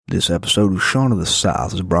This episode of Shaun of the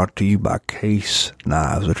South is brought to you by Case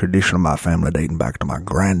Knives, a tradition of my family dating back to my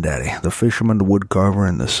granddaddy, the fisherman, the woodcarver,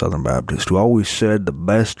 and the Southern Baptist, who always said the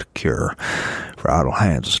best cure for idle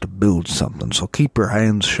hands is to build something, so keep your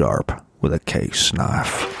hands sharp with a Case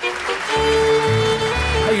knife.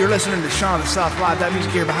 Hey, you're listening to Shaun of the South Live. That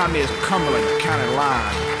music here behind me is Cumberland County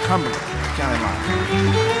Line. Cumberland County Line.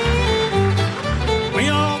 We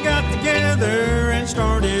all got together and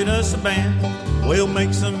started us a band. We'll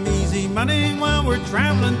make some easy money while we're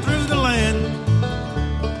traveling through the land.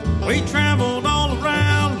 We traveled all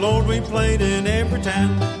around, Lord, we played in every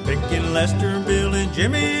town. Picking Lester, Bill, and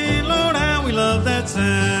Jimmy, Lord, how we love that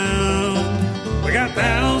sound. We got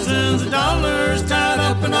thousands of dollars tied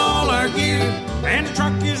up in all our gear, and the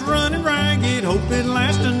truck is running ragged, hope it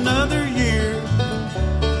lasts another year.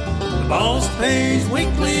 The boss pays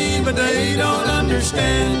weekly, but they don't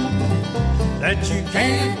understand that you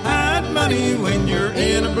can't hide money when you're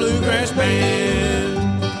in a bluegrass band.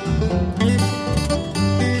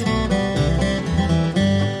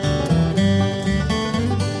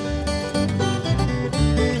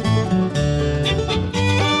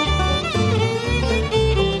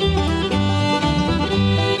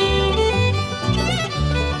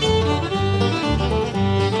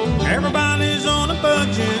 Everybody's on a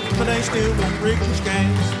budget, but they still want Richard's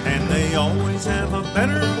gas, and they always have a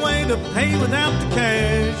better way to pay without the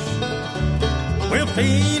cash. We'll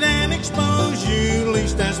feed and expose you, at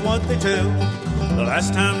least that's what they tell. The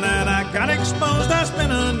last time that I got exposed, I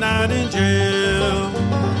spent a night in jail.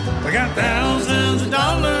 We got thousands of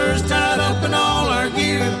dollars tied up in all our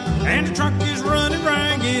gear, and the truck is running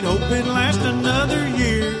ragged, hope it lasts another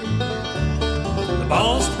year. The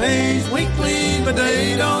boss pays weekly, but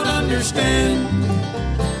they don't understand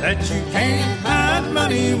that you can't hide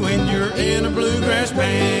money when you're in a bluegrass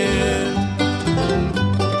band.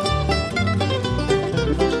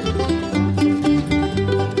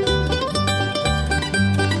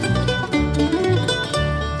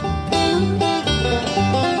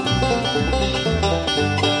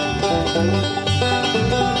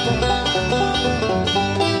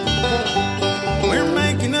 We're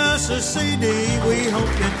making us a CD, we hope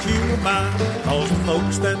that you will buy. Cause the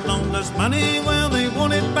folks that loaned us money, well, they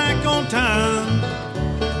want it back on time.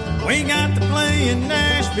 We got to play in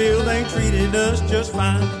Nashville, they treated us just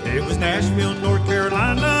fine. It was Nashville, North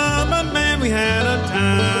Carolina, but man, we had a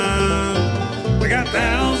time. We got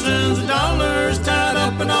thousands of dollars tied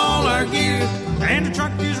up in all our gear, and the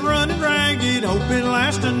truck is running ragged, hope it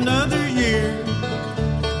lasts another year.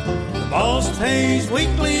 The boss pays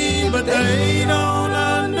weekly, but they don't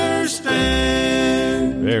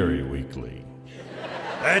understand. Very weakly.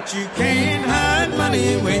 That you can't hide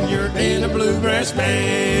money when you're in a bluegrass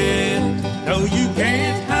band. No, you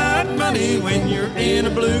can't hide money when you're in a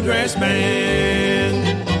bluegrass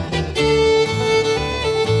band.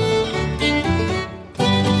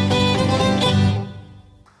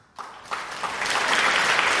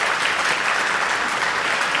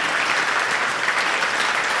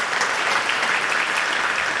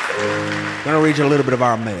 I'm going to read you a little bit of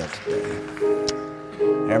our mail today.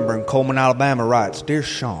 Amber in Coleman, Alabama writes, Dear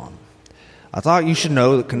Shaun, I thought you should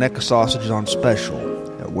know that Conecuh sausage is on special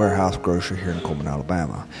at Warehouse Grocery here in Coleman,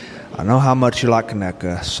 Alabama. I know how much you like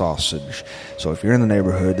Conecuh sausage, so if you're in the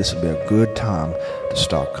neighborhood, this would be a good time to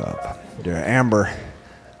stock up. Dear Amber,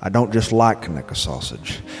 I don't just like Conecuh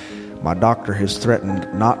sausage. My doctor has threatened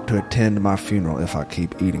not to attend my funeral if I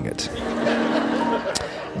keep eating it.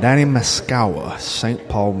 Danny Mascawa, St.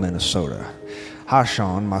 Paul, Minnesota. Hi,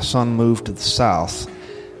 Shaun. My son moved to the south.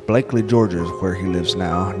 Blakely, Georgia is where he lives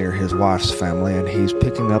now, near his wife's family, and he's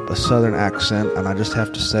picking up a southern accent, and I just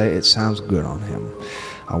have to say it sounds good on him.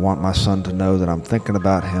 I want my son to know that I'm thinking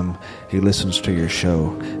about him. He listens to your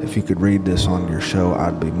show. If you could read this on your show,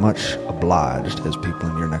 I'd be much obliged, as people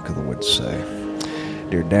in your neck of the woods say.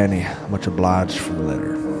 Dear Danny, much obliged for the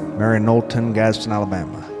letter. Mary Knowlton, Gadsden,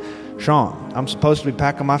 Alabama. Shaun, I'm supposed to be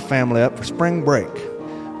packing my family up for spring break.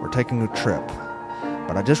 We're taking a trip.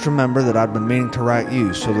 But I just remember that I'd been meaning to write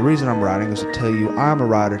you, so the reason I'm writing is to tell you I'm a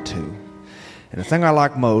writer too. And the thing I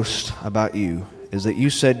like most about you is that you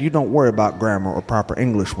said you don't worry about grammar or proper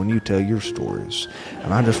English when you tell your stories.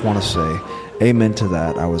 And I just want to say amen to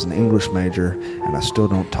that. I was an English major, and I still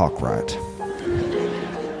don't talk right.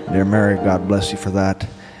 Dear Mary, God bless you for that.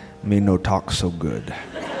 Me no talk so good.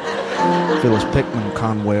 Phyllis Pickman,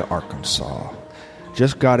 Conway, Arkansas.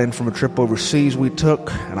 Just got in from a trip overseas we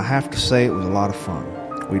took, and I have to say it was a lot of fun.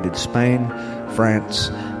 We did Spain, France,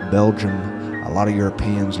 Belgium. I A lot of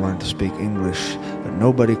Europeans learned to speak English, but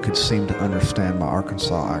nobody could seem to understand my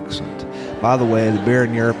Arkansas accent. By the way, the beer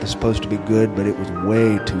in Europe is supposed to be good, but it was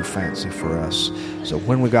way too fancy for us. So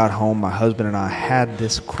when we got home, my husband and I had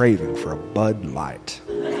this craving for a Bud Light.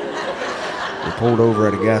 We pulled over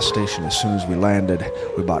at a gas station as soon as we landed.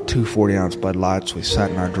 We bought 2 40-ounce Bud Lights. We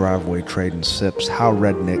sat in our driveway trading sips. How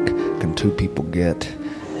redneck can 2 people get?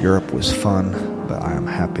 Europe was fun, but I am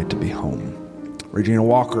happy to be home. Regina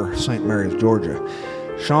Walker, St. Mary's, Georgia.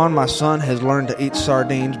 Sean, my son, has learned to eat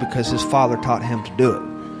sardines because his father taught him to do it.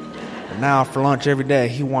 And now for lunch every day,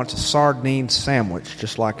 he wants a sardine sandwich,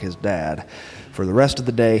 just like his dad. For the rest of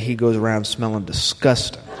the day, he goes around smelling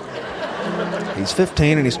disgusting. He's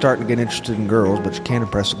 15 and he's starting to get interested in girls, but you can't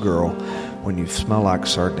impress a girl when you smell like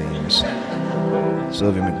sardines.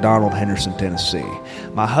 Sylvia McDonald, Henderson, Tennessee.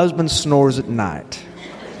 My husband snores at night,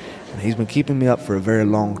 and he's been keeping me up for a very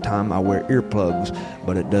long time. I wear earplugs,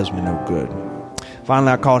 but it does me no good.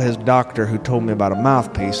 Finally, I called his doctor, who told me about a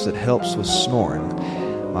mouthpiece that helps with snoring.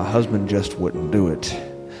 My husband just wouldn't do it.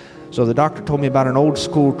 So the doctor told me about an old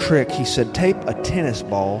school trick. He said, tape a tennis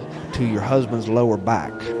ball to your husband's lower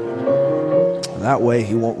back. That way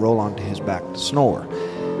he won't roll onto his back to snore.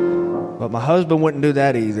 But my husband wouldn't do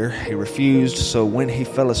that either. He refused, so when he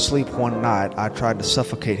fell asleep one night, I tried to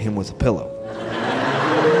suffocate him with a pillow.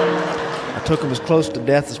 I took him as close to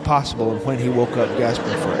death as possible, and when he woke up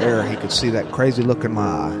gasping for air, he could see that crazy look in my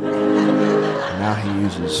eye. And now he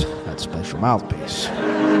uses that special mouthpiece.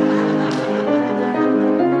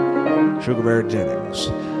 Sugar Bear Jennings,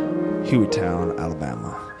 Hueytown,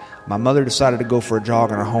 Alabama. My mother decided to go for a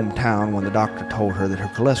jog in her hometown when the doctor told her that her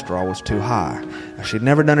cholesterol was too high. Now, she'd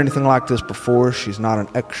never done anything like this before. She's not an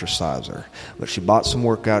exerciser, but she bought some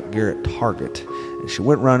workout gear at Target, and she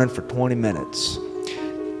went running for 20 minutes.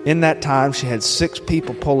 In that time, she had 6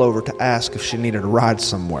 people pull over to ask if she needed a ride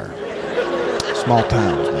somewhere. Small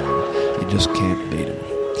towns, man. You just can't beat them.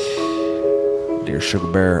 Dear Sugar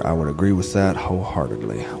Bear, I would agree with that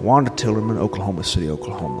wholeheartedly. Wanda Tillerman, Oklahoma City,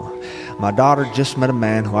 Oklahoma. My daughter just met a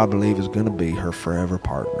man who I believe is going to be her forever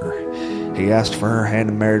partner. He asked for her hand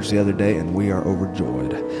in marriage the other day, and we are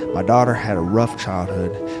overjoyed. My daughter had a rough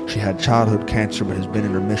childhood. She had childhood cancer, but has been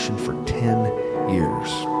in remission for 10 years.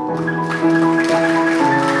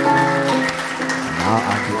 Now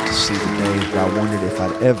I get to see the days that I wondered if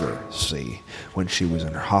I'd ever see when she was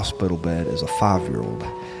in her hospital bed as a 5-year-old.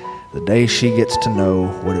 The day she gets to know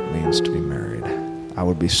what it means to be married. I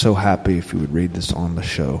would be so happy if you would read this on the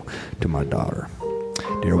show to my daughter.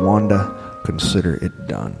 Dear Wanda, consider it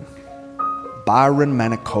done. Byron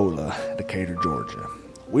Manicola, Decatur, Georgia.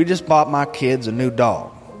 We just bought my kids a new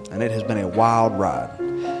dog, and it has been a wild ride.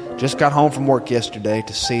 Just got home from work yesterday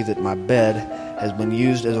to see that my bed has been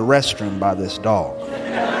used as a restroom by this dog.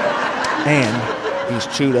 And he's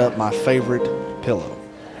chewed up my favorite pillow.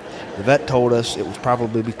 The vet told us it was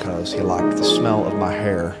probably because he liked the smell of my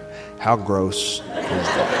hair. How gross is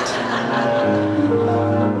that?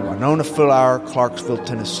 Winona Fuller, Clarksville,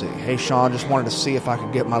 Tennessee. Hey, Sean, just wanted to see if I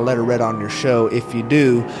could get my letter read on your show. If you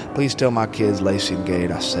do, please tell my kids Lacey and Gade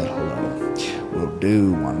I said hello. Will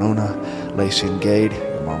do, Winona. Lacey and Gade,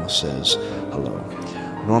 your mama says hello.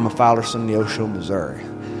 Norma Fowlerson, Neosho, Missouri.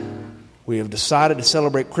 We have decided to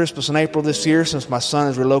celebrate Christmas in April this year since my son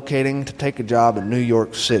is relocating to take a job in New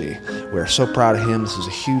York City. We are so proud of him. This is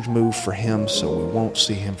a huge move for him, so we won't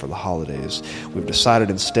see him for the holidays. We've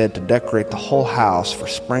decided instead to decorate the whole house for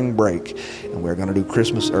spring break, and we're going to do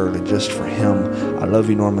Christmas early just for him. I love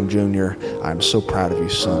you, Norman Jr. I am so proud of you,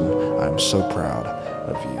 son. I am so proud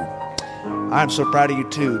of you. I am so proud of you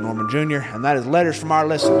too, Norman Jr., and that is Letters from Our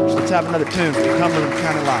Listeners. Let's have another tune from Cumberland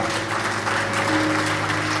County Live.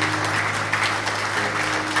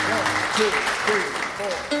 1, 2, 3,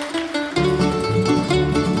 4.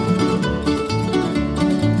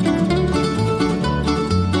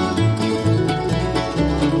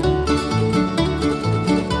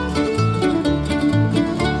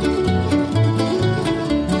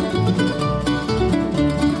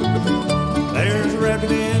 There's a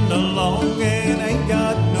rabbit in the log and ain't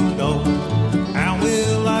got no dog. How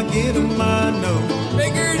will I get him my nose?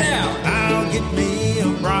 Figure it out. I'll get me a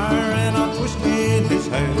briar and I'll twist in his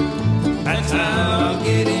hair. That's how I'll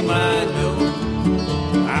get him I know.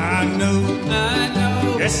 I know.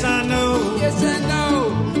 Yes, I know. Yes, I know.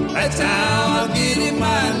 That's how I'll get him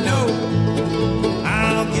I know.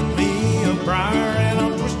 I'll get me a briar and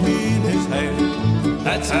I'll twist in his hair.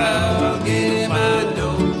 That's how I'll get him I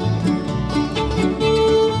know.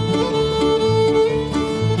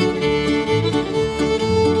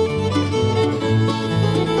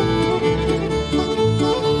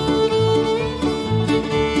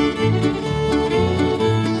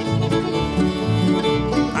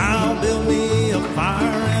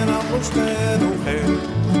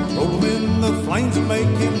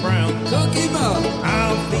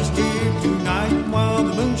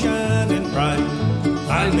 shining bright.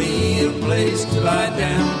 Find me a place to lie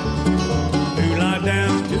down. To lie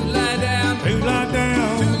down, To lie down. to lie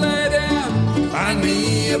down. To lie down. Find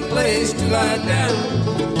me a place to lie down.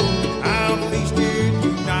 I'll feast here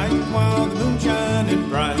tonight while the moon's shining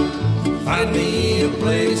bright. Find me a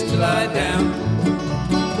place to lie down.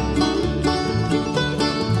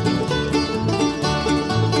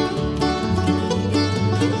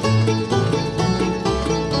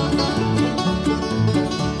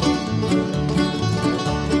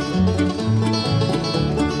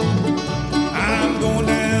 I'm going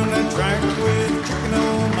down that track with chicken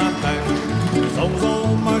on my back. Soles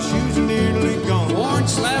on my shoes are nearly gone. Orange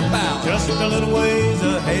slap out. Just a little ways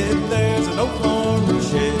ahead, there's an old farmer's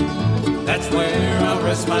shed. That's where I'll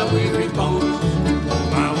rest my weary bones.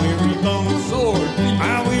 My weary bones, Sword,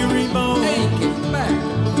 my weary bones. aching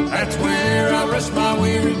back. That's where I'll rest my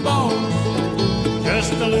weary bones.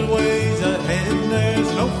 Just a little ways ahead, there's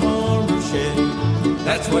an old farmer's shed.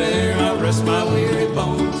 That's where I'll rest my weary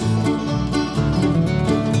bones.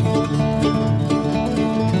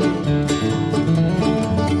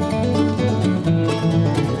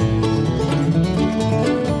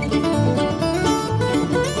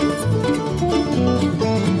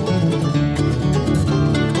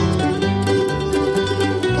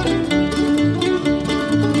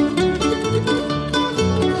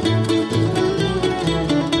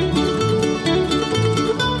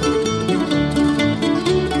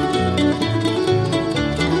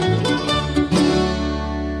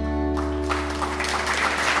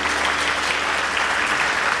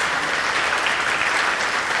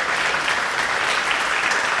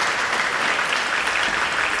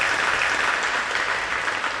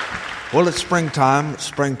 Well, it's springtime. It's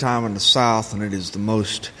springtime in the South, and it is the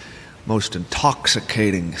most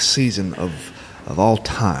intoxicating season of all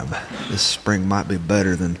time. This spring might be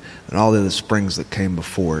better than all the other springs that came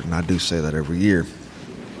before it, and I do say that every year.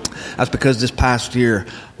 That's because this past year,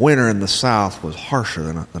 winter in the South was harsher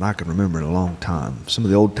than I can remember in a long time. Some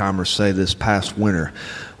of the old-timers say this past winter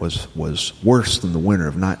was worse than the winter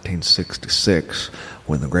of 1966,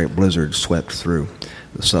 when the great blizzard swept through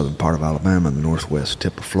the southern part of Alabama and the northwest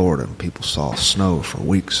tip of Florida, and people saw snow for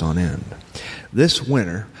weeks on end. This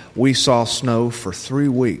winter, we saw snow for 3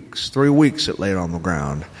 weeks. 3 weeks it laid on the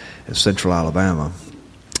ground in central Alabama,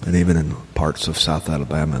 and even in parts of South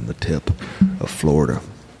Alabama and the tip of Florida.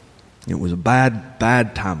 It was a bad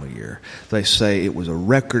time of year. They say it was a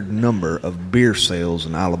record number of beer sales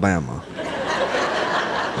in Alabama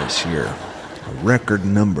this year. A record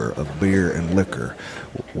number of beer and liquor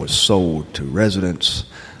was sold to residents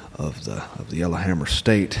of the Yellowhammer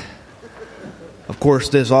State. Of course,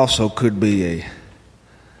 this also could be a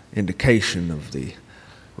indication of the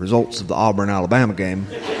results of the Auburn-Alabama game.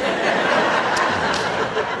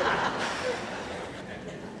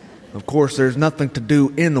 Of course, there's nothing to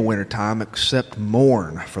do in the wintertime except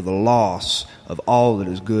mourn for the loss of all that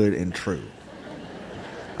is good and true.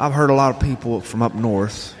 I've heard a lot of people from up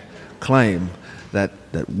north claim that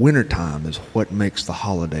wintertime is what makes the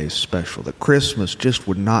holidays special, that Christmas just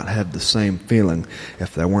would not have the same feeling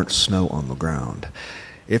if there weren't snow on the ground.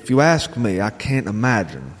 If you ask me, I can't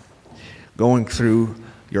imagine going through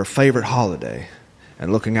your favorite holiday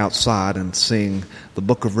and looking outside and seeing the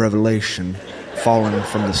book of Revelation falling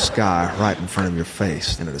from the sky right in front of your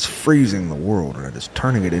face, and it is freezing the world, and it is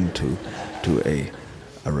turning it into a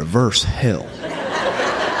reverse hell.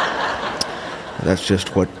 That's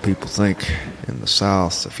just what people think in the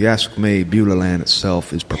South. If you ask me, Beulah Land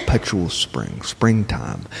itself is perpetual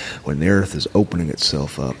springtime, when the earth is opening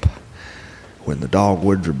itself up, when the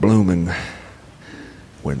dogwoods are blooming,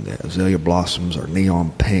 when the azalea blossoms are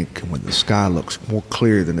neon pink, and when the sky looks more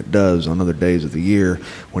clear than it does on other days of the year,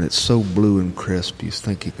 when it's so blue and crisp you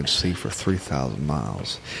think you can see for 3,000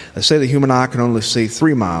 miles. They say the human eye can only see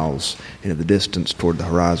 3 miles into the distance toward the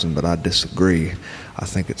horizon, but I disagree. I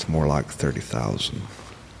think it's more like 30,000.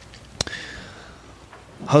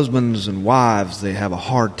 Husbands and wives, they have a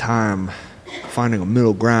hard time finding a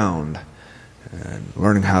middle ground and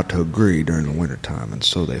learning how to agree during the wintertime. And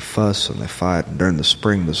so they fuss and they fight. And during the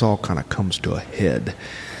spring, this all kind of comes to a head.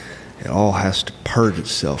 It all has to purge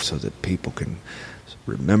itself so that people can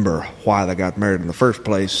remember why they got married in the first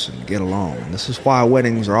place and get along. And this is why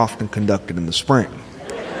weddings are often conducted in the spring and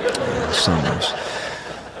the summers.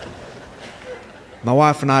 My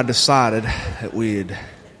wife and I decided that we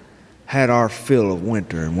had our fill of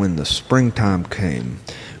winter, and when the springtime came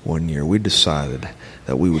one year, we decided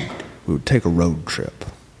that we would take a road trip.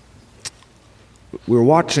 We were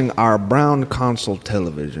watching our brown console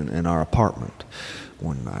television in our apartment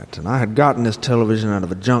one night, and I had gotten this television out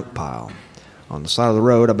of a junk pile on the side of the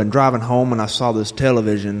road. I've been driving home and I saw this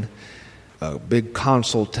television, a big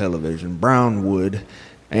console television, brown wood,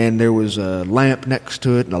 and there was a lamp next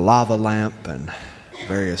to it and a lava lamp and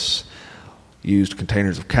various used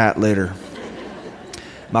containers of cat litter.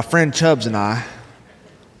 My friend Chubbs and I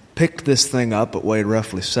picked this thing up. It weighed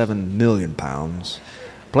roughly 7 million pounds,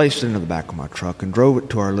 placed it into the back of my truck, and drove it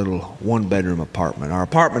to our little one-bedroom apartment. Our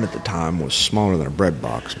apartment at the time was smaller than a bread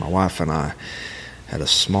box. My wife and I had a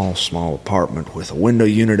small apartment with a window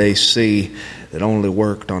unit AC that only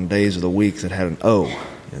worked on days of the week that had an O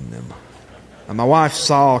in them. And my wife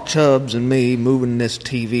saw Chubbs and me moving this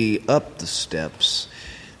TV up the steps.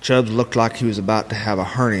 Chubbs looked like he was about to have a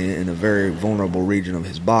hernia in a very vulnerable region of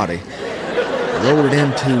his body. Rolled it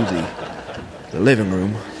into the living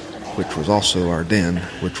room, which was also our den,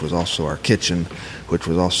 which was also our kitchen, which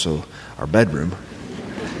was also our bedroom.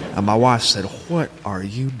 And my wife said, "What are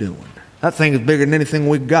you doing? That thing is bigger than anything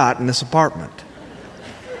we got in this apartment."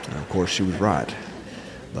 And of course, she was right.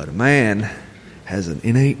 But a man has an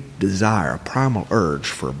innate desire, a primal urge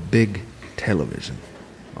for a big television.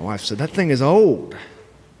 My wife said, "That thing is old.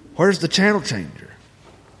 Where's the channel changer?"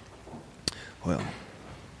 Well,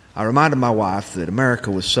 I reminded my wife that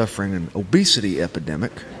America was suffering an obesity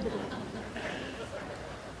epidemic.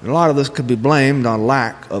 And a lot of this could be blamed on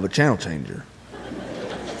lack of a channel changer.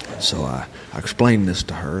 So I explained this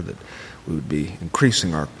to her, that we would be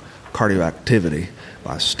increasing our cardio activity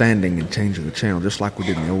by standing and changing the channel, just like we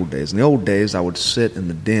did in the old days. In the old days, I would sit in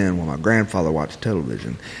the den while my grandfather watched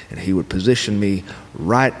television, and he would position me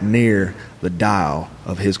right near the dial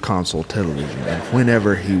of his console television. And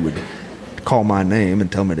whenever he would call my name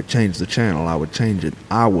and tell me to change the channel, I would change it.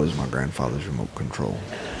 I was my grandfather's remote control.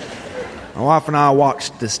 My wife and I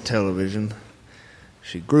watched this television.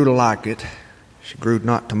 She grew to like it. She grew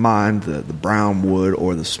not to mind the brown wood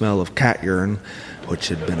or the smell of cat urine, which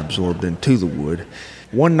had been absorbed into the wood.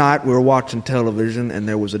 One night we were watching television, and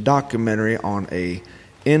there was a documentary on a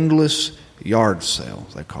endless yard sale,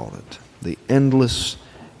 they called it. The endless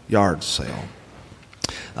yard sale.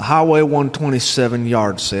 The Highway 127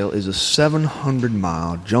 yard sale is a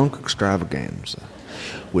 700-mile junk extravaganza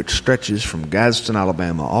which stretches from Gadsden,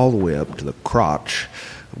 Alabama, all the way up to the crotch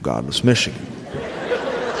of Godless, Michigan.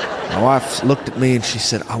 My wife looked at me and she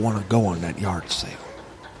said, "I want to go on that yard sale.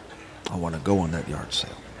 I want to go on that yard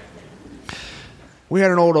sale." We had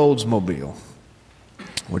an old Oldsmobile,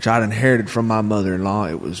 which I'd inherited from my mother-in-law.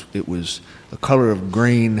 It was the color of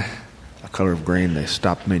green. A color of green they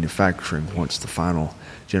stopped manufacturing once the final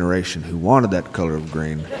generation who wanted that color of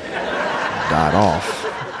green died off.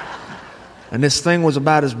 And this thing was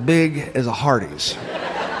about as big as a Hardee's.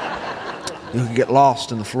 You could get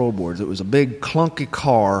lost in the floorboards. It was a big, clunky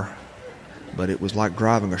car, but it was like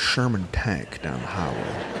driving a Sherman tank down the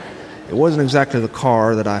highway. It wasn't exactly the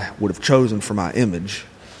car that I would have chosen for my image,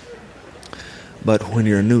 but when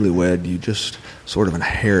you're a newlywed, you just sort of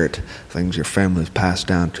inherit things your family has passed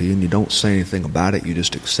down to you, and you don't say anything about it. You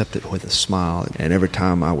just accept it with a smile. And every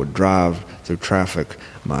time I would drive through traffic,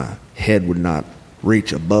 my head would not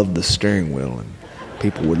reach above the steering wheel, and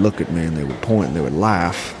people would look at me and they would point and they would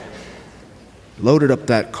laugh. Loaded up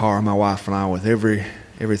that car, my wife and I, with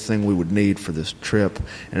everything we would need for this trip.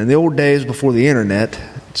 And in the old days before the internet,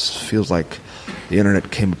 it feels like the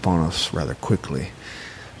internet came upon us rather quickly.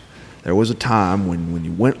 There was a time when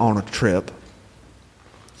you went on a trip,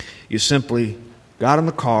 you simply got in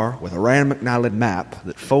the car with a Rand McNally map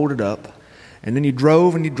that folded up, and then you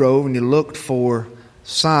drove and you drove and you looked for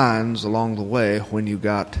signs along the way. When you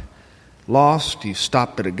got lost, you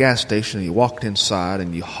stopped at a gas station and you walked inside,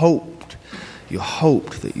 and you hoped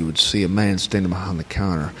that you would see a man standing behind the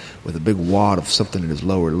counter with a big wad of something in his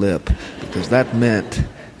lower lip, because that meant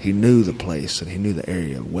he knew the place and he knew the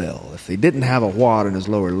area well. If he didn't have a wad in his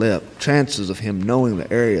lower lip, chances of him knowing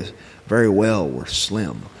the area very well were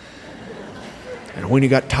slim. And when you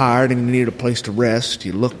got tired and you needed a place to rest,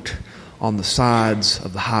 you looked on the sides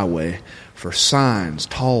of the highway for signs,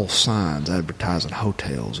 tall signs advertising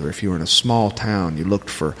hotels. Or if you were in a small town, you looked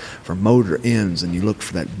for motor inns, and you looked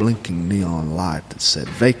for that blinking neon light that said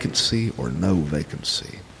vacancy or no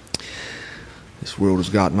vacancy. This world has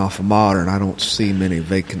gotten awful modern. I don't see many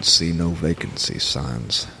vacancy, no vacancy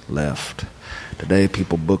signs left. Today,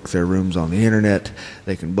 people book their rooms on the internet.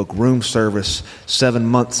 They can book room service 7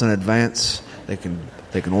 months in advance. They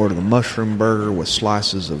can order the mushroom burger with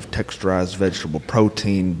slices of texturized vegetable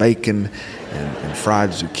protein, bacon, and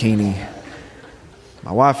fried zucchini.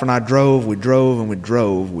 My wife and I drove. We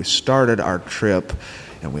drove. We started our trip,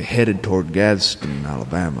 and we headed toward Gadsden,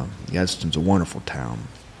 Alabama. Gadsden's a wonderful town.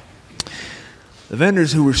 The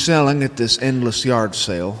vendors who were selling at this endless yard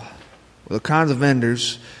sale were the kinds of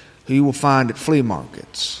vendors who you will find at flea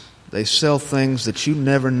markets. They sell things that you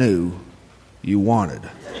never knew you wanted.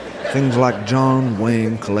 Things like John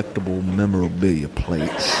Wayne collectible memorabilia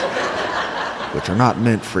plates, which are not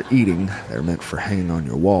meant for eating, they're meant for hanging on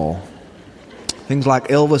your wall. Things like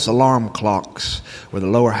Elvis alarm clocks, where the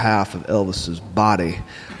lower half of Elvis's body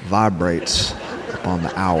vibrates upon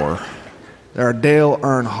the hour. There are Dale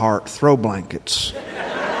Earnhardt throw blankets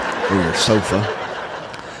for your sofa.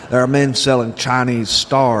 There are men selling Chinese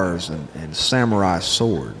stars and samurai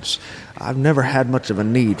swords. I've never had much of a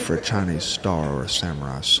need for a Chinese star or a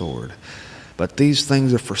samurai sword. But these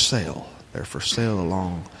things are for sale. They're for sale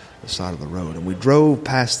along the side of the road. And we drove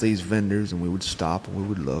past these vendors, and we would stop and we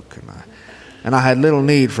would look. And I had little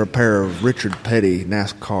need for a pair of Richard Petty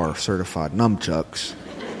NASCAR certified nunchucks.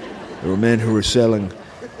 There were men who were selling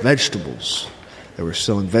vegetables. They were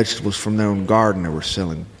selling vegetables from their own garden. They were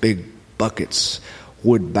selling big buckets,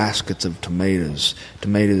 wood baskets of tomatoes,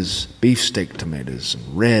 beefsteak tomatoes,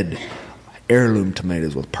 and red heirloom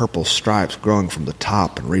tomatoes with purple stripes growing from the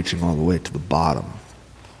top and reaching all the way to the bottom.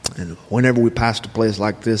 And whenever we passed a place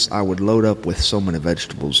like this, I would load up with so many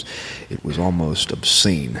vegetables, it was almost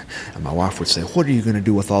obscene. And my wife would say, "What are you going to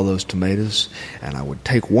do with all those tomatoes?" And I would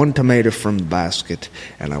take one tomato from the basket,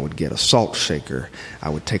 and I would get a salt shaker. I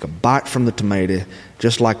would take a bite from the tomato,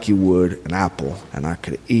 just like you would an apple, and I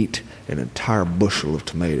could eat an entire bushel of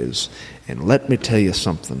tomatoes. And let me tell you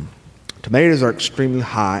something. Tomatoes are extremely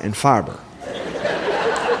high in fiber.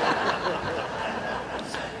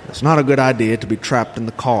 It's not a good idea to be trapped in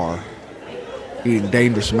the car eating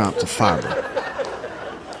dangerous amounts of fiber.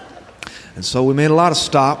 And so we made a lot of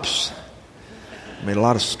stops.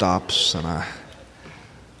 And I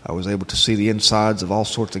was able to see the insides of all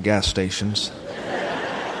sorts of gas stations.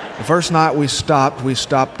 The first night we stopped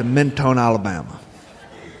in Mentone, Alabama.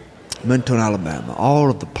 All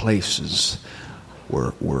of the places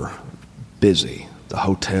were busy. The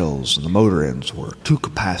hotels and the motor inns were to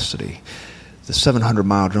capacity. The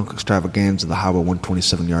 700-mile drunk extravaganza of the Highway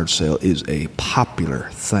 127 yard sale is a popular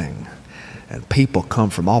thing. And people come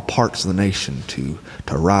from all parts of the nation to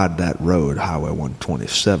ride that road, Highway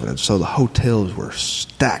 127. And so the hotels were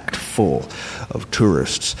stacked full of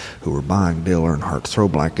tourists who were buying Dale Earnhardt throw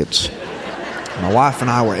blankets. My wife and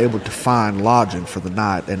I were able to find lodging for the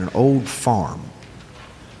night in an old farm,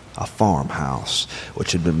 a farmhouse,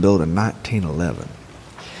 which had been built in 1911.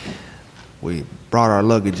 We brought our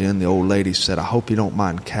luggage in. The old lady said, "I hope you don't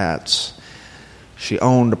mind cats." She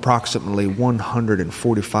owned approximately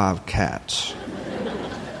 145 cats.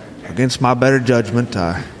 Against my better judgment,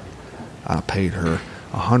 I paid her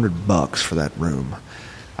 $100 for that room.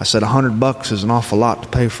 I said, $100 is an awful lot to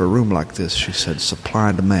pay for a room like this. She said, "Supply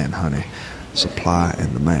and demand, honey. Supply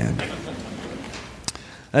and demand."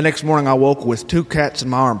 The next morning I woke with 2 cats in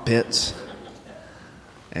my armpits,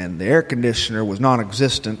 and the air conditioner was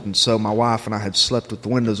non-existent, and so my wife and I had slept with the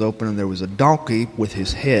windows open, and there was a donkey with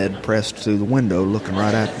his head pressed through the window looking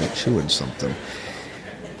right at me, chewing something.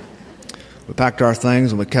 We packed our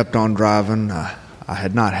things and we kept on driving. I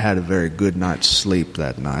had not had a very good night's sleep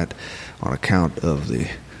that night on account of the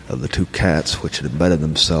 2 cats, which had embedded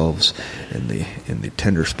themselves in the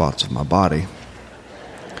tender spots of my body.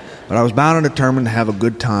 But I was bound and determined to have a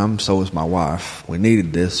good time, so was my wife. We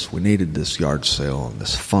needed this yard sale and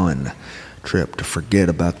this fun trip to forget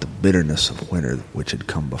about the bitterness of winter which had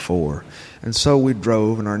come before. And so we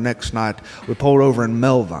drove, and our next night we pulled over in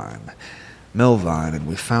Melvine, and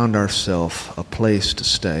we found ourselves a place to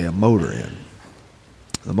stay, a motor inn.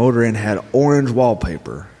 The motor inn had orange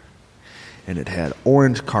wallpaper, and it had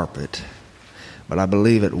orange carpet, but I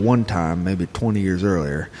believe at one time, maybe 20 years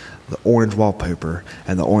earlier, the orange wallpaper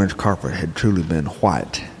and the orange carpet had truly been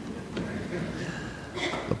white.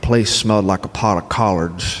 The place smelled like a pot of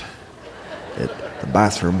collards. The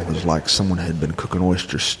bathroom was like someone had been cooking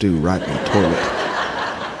oyster stew right in the toilet.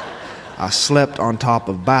 I slept on top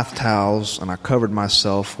of bath towels, and I covered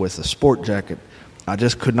myself with a sport jacket. I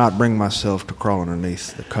just could not bring myself to crawl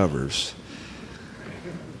underneath the covers.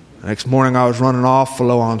 The next morning I was running off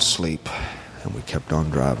low on sleep, and we kept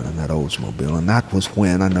on driving in that Oldsmobile. And that was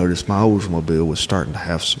when I noticed my Oldsmobile was starting to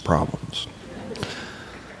have some problems.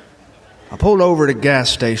 I pulled over at a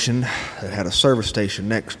gas station that had a service station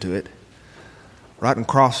next to it, right in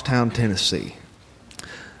Crosstown, Tennessee.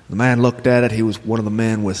 The man looked at it. He was one of the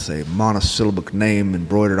men with a monosyllabic name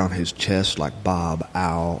embroidered on his chest like Bob,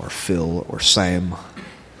 Al, or Phil, or Sam.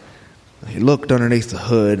 He looked underneath the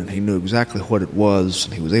hood, and he knew exactly what it was,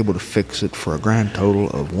 and he was able to fix it for a grand total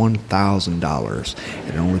of $1,000,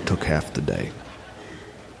 and it only took half the day.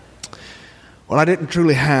 Well, I didn't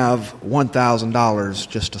truly have $1,000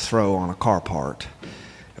 just to throw on a car part.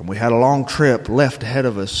 and we had a long trip left ahead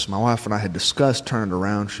of us. My wife and I had discussed turning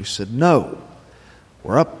around. She said, "No,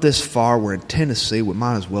 we're up this far. We're in Tennessee. We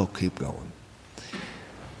might as well keep going."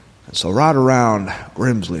 And so right around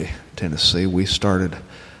Grimsley, Tennessee, we started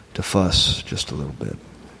to fuss just a little bit.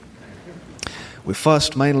 We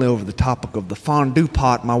fussed mainly over the topic of the fondue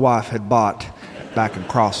pot my wife had bought back in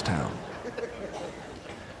Crosstown.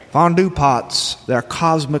 Fondue pots, they're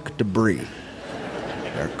cosmic debris.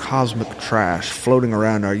 They're cosmic trash floating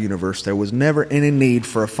around our universe. There was never any need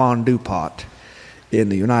for a fondue pot in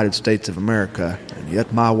the United States of America, and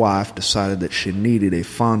yet my wife decided that she needed a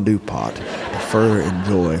fondue pot to further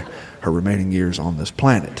enjoy her remaining years on this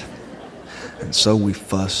planet. And so we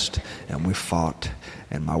fussed and we fought,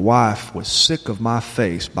 and my wife was sick of my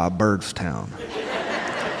face by Byrdstown.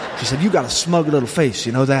 She said, "You got a smug little face,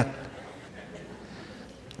 you know that?"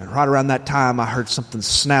 And right around that time, I heard something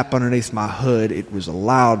snap underneath my hood. It was a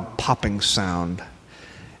loud popping sound,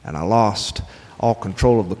 and I lost all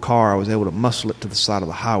control of the car. I was able to muscle it to the side of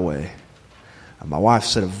the highway. And my wife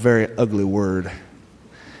said a very ugly word,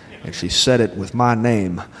 and she said it with my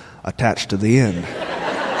name attached to the end.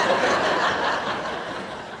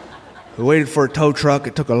 We waited for a tow truck.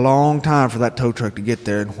 It took a long time for that tow truck to get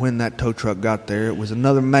there, and when that tow truck got there, it was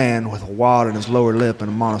another man with a wad in his lower lip and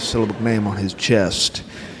a monosyllabic name on his chest.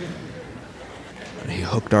 And he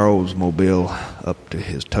hooked our Oldsmobile up to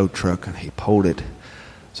his tow truck, and he pulled it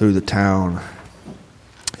through the town.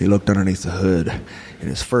 He looked underneath the hood, and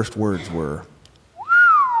his first words were,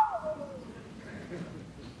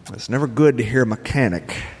 "It's never good to hear a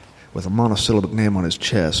mechanic with a monosyllabic name on his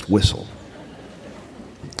chest whistle."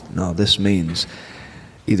 No, this means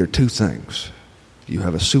either two things. You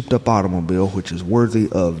have a souped-up automobile which is worthy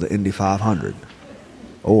of the Indy 500,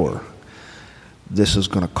 or this is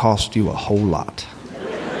going to cost you a whole lot.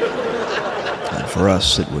 And for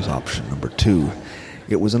us, it was option number two.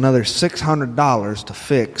 It was another $600 to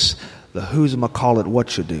fix the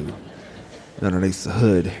who's-a-ma-call-it-what-you-do underneath the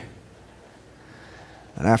hood.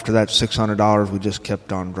 And after that $600, we just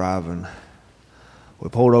kept on driving. We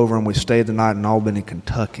pulled over and we stayed the night in Albany,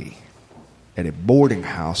 Kentucky, at a boarding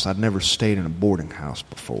house. I'd never stayed in a boarding house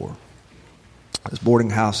before. This boarding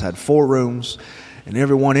house had 4 rooms, and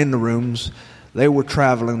everyone in the rooms, they were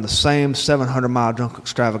traveling the same 700-mile drunk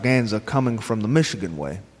extravaganza coming from the Michigan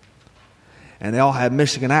way. And they all had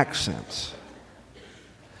Michigan accents.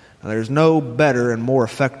 Now, there's no better and more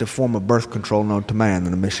effective form of birth control known to man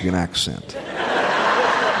than a Michigan accent.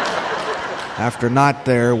 After a night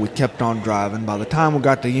there, we kept on driving. By the time we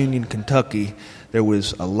got to Union, Kentucky, there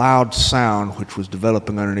was a loud sound which was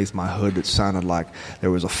developing underneath my hood that sounded like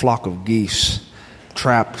there was a flock of geese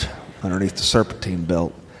trapped underneath the serpentine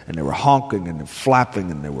belt, and they were honking and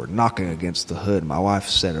flapping and they were knocking against the hood. My wife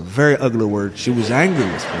said a very ugly word. She was angry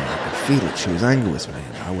with me. I could feel it. She was angry with me.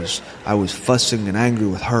 And I was fussing and angry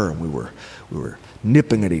with her, and we were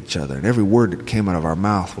nipping at each other, and every word that came out of our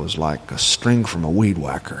mouth was like a string from a weed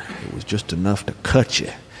whacker. It was just enough to cut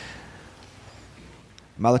you.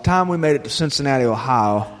 By the time we made it to Cincinnati,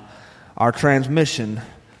 Ohio, our transmission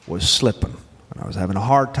was slipping, and I was having a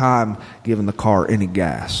hard time giving the car any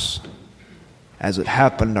gas. As it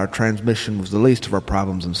happened, our transmission was the least of our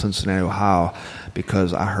problems in Cincinnati, Ohio,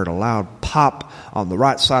 because I heard a loud pop on the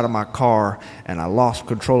right side of my car, and I lost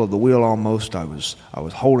control of the wheel almost. I was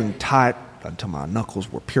holding tight until my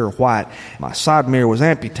knuckles were pure white. My side mirror was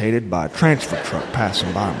amputated by a transfer truck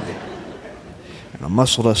passing by me. And I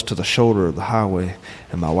muscled us to the shoulder of the highway,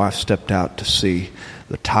 and my wife stepped out to see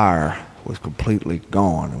the tire was completely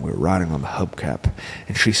gone, and we were riding on the hubcap.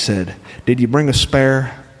 And she said, "Did you bring a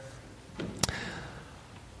spare?"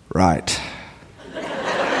 "Right."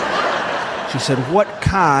 She said, "What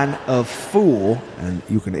kind of fool," and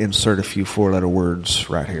you can insert a few 4-letter words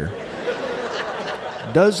right here,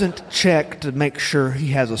 "doesn't check to make sure he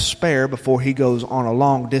has a spare before he goes on a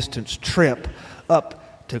long-distance trip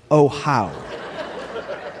up to Ohio?"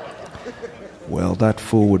 Well, that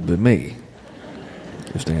fool would be me,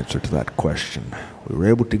 is the answer to that question. We were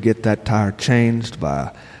able to get that tire changed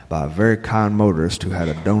by a very kind motorist who had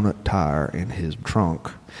a donut tire in his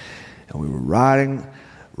trunk. And we were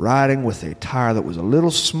riding with a tire that was a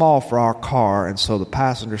little small for our car, and so the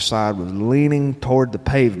passenger side was leaning toward the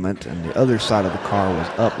pavement, and the other side of the car was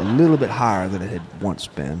up a little bit higher than it had once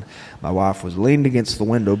been. My wife was leaned against the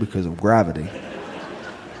window because of gravity.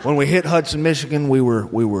 When we hit Hudson, Michigan, we were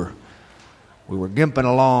gimping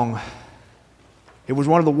along. It was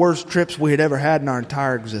one of the worst trips we had ever had in our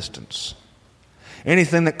entire existence.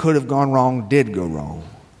 Anything that could have gone wrong did go wrong.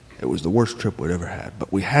 It was the worst trip we'd ever had.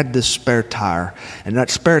 But we had this spare tire, and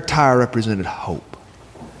that spare tire represented hope.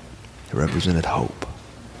 It represented hope.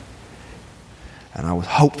 And I was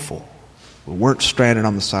hopeful. We weren't stranded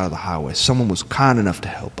on the side of the highway. Someone was kind enough to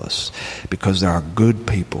help us because there are good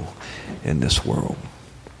people in this world.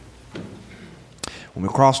 When we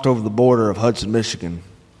crossed over the border of Hudson, Michigan,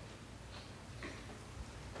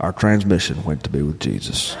 our transmission went to be with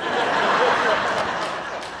Jesus.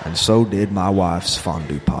 And so did my wife's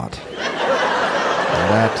fondue pot. And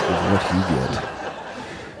that is what you get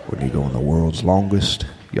when you go on the world's longest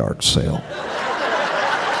yard sale.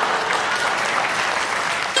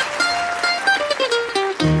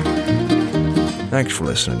 Thanks for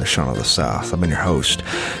listening to Sean of the South. I've been your host,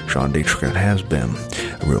 Sean Dietrich, and it has been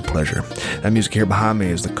a real pleasure. That music here behind me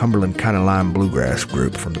is the Cumberland County Line Bluegrass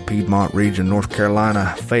Group from the Piedmont region, North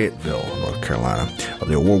Carolina, Fayetteville, North Carolina. Are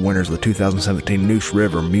the award winners of the 2017 Neuse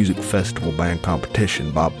River Music Festival Band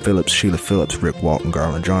Competition: Bob Phillips, Sheila Phillips, Rick Walton,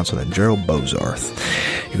 Garland Johnson, and Gerald Bozarth.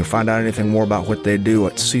 You can find out anything more about what they do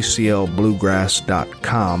at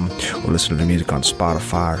cclbluegrass.com or listen to the music on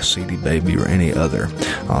Spotify or CD Baby or any other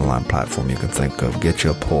online platform you can think of. Get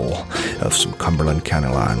you a pull of some Cumberland County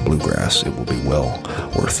Line Bluegrass. It will be well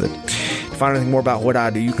worth it. If you find anything more about what I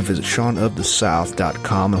do, you can visit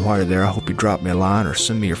SeanoftheSouth.com. And while you're there, I hope you drop me a line or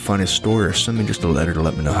send me your funniest story or send me just a letter to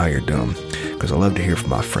let me know how you're doing, because I love to hear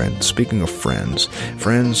from my friends. Speaking of friends,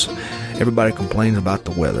 everybody complains about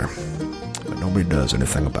the weather, but nobody does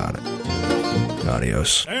anything about it.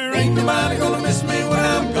 Adios. There ain't nobody gonna miss me when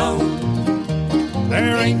I'm gone.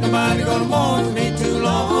 There ain't nobody gonna mourn me too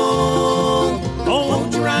long. Oh,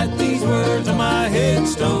 won't you write these words on my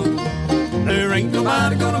headstone? There ain't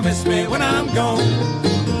nobody gonna miss me when I'm gone.